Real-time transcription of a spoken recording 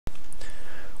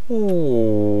What's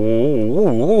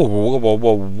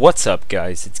up,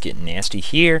 guys? It's GettingNasty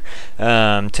here.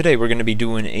 Today we're going to be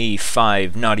doing a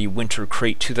 5 Naughty Winter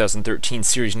Crate 2013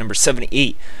 series number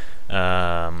 78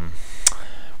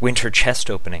 winter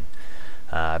chest opening.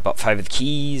 I bought 5 of the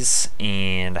keys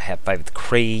and I have 5 of the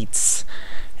crates,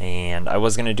 and I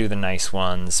was going to do the nice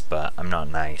ones, but I'm not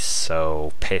nice,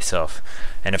 so pace off.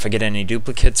 And if I get any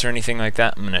duplicates or anything like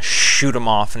that, I'm going to shoot them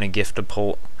off in a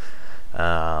gift-a-pult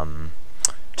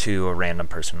to a random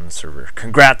person on the server.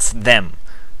 Congrats them.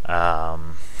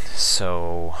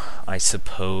 So I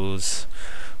suppose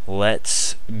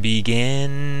let's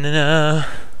begin.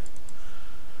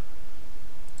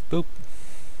 Boop.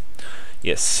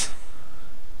 Yes.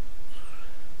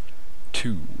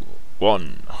 2,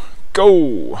 1,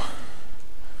 go.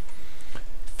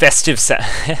 Festive set.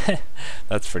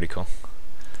 That's pretty cool.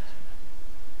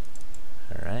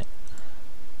 All right.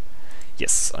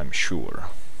 Yes, I'm sure.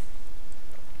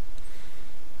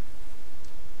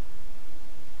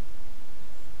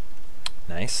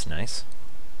 Nice, nice.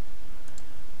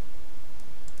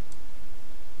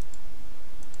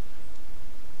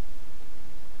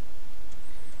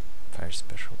 Fire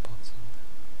special box.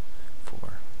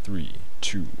 4, 3,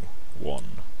 2, 1,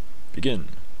 begin.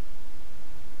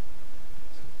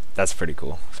 That's pretty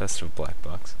cool. Festive black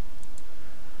box.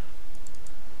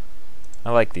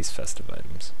 I like these festive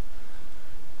items.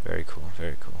 Very cool,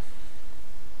 very cool.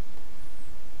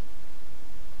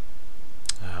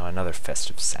 Oh, another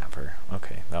festive sapper.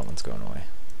 Okay, that one's going away.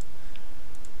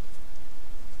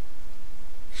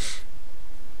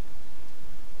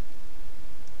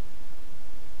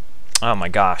 Oh my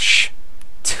gosh.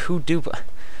 2 dupe.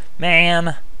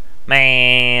 Man.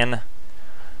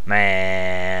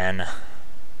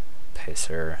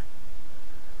 Pacer.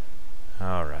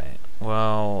 Alright.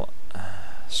 Well,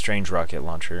 strange rocket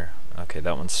launcher. Okay,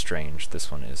 that one's strange.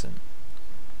 This one isn't.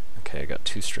 Okay, I got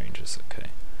 2 stranges. Okay.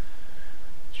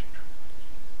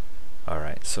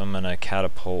 Alright, so I'm gonna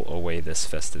catapult away this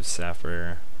festive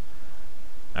sapper.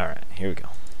 Alright, here we go.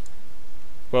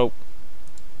 Whoa.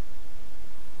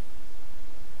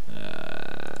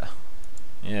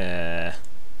 Yeah.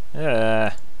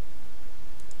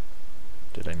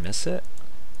 Did I miss it?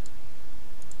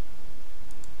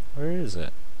 Where is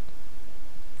it?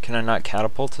 Can I not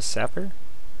catapult a sapper?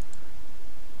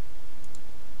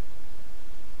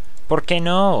 ¿Por qué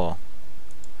no?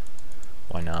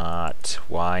 Why not?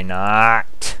 Why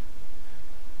not?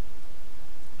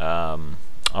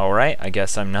 Alright, I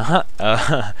guess I'm not.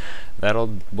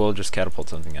 We'll just catapult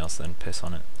something else then. Piss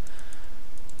on it.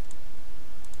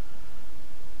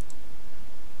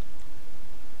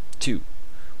 Two,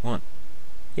 1.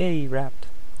 Yay, wrapped.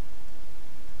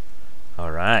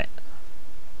 Alright.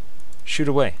 Shoot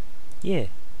away. Yeah.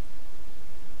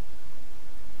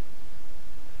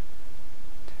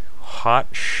 Hot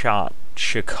shot.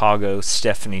 Chicago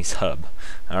Stephanie's Hub.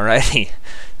 Alrighty.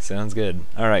 Sounds good.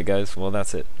 Alright, guys. Well,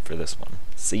 that's it for this one.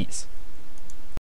 Cease.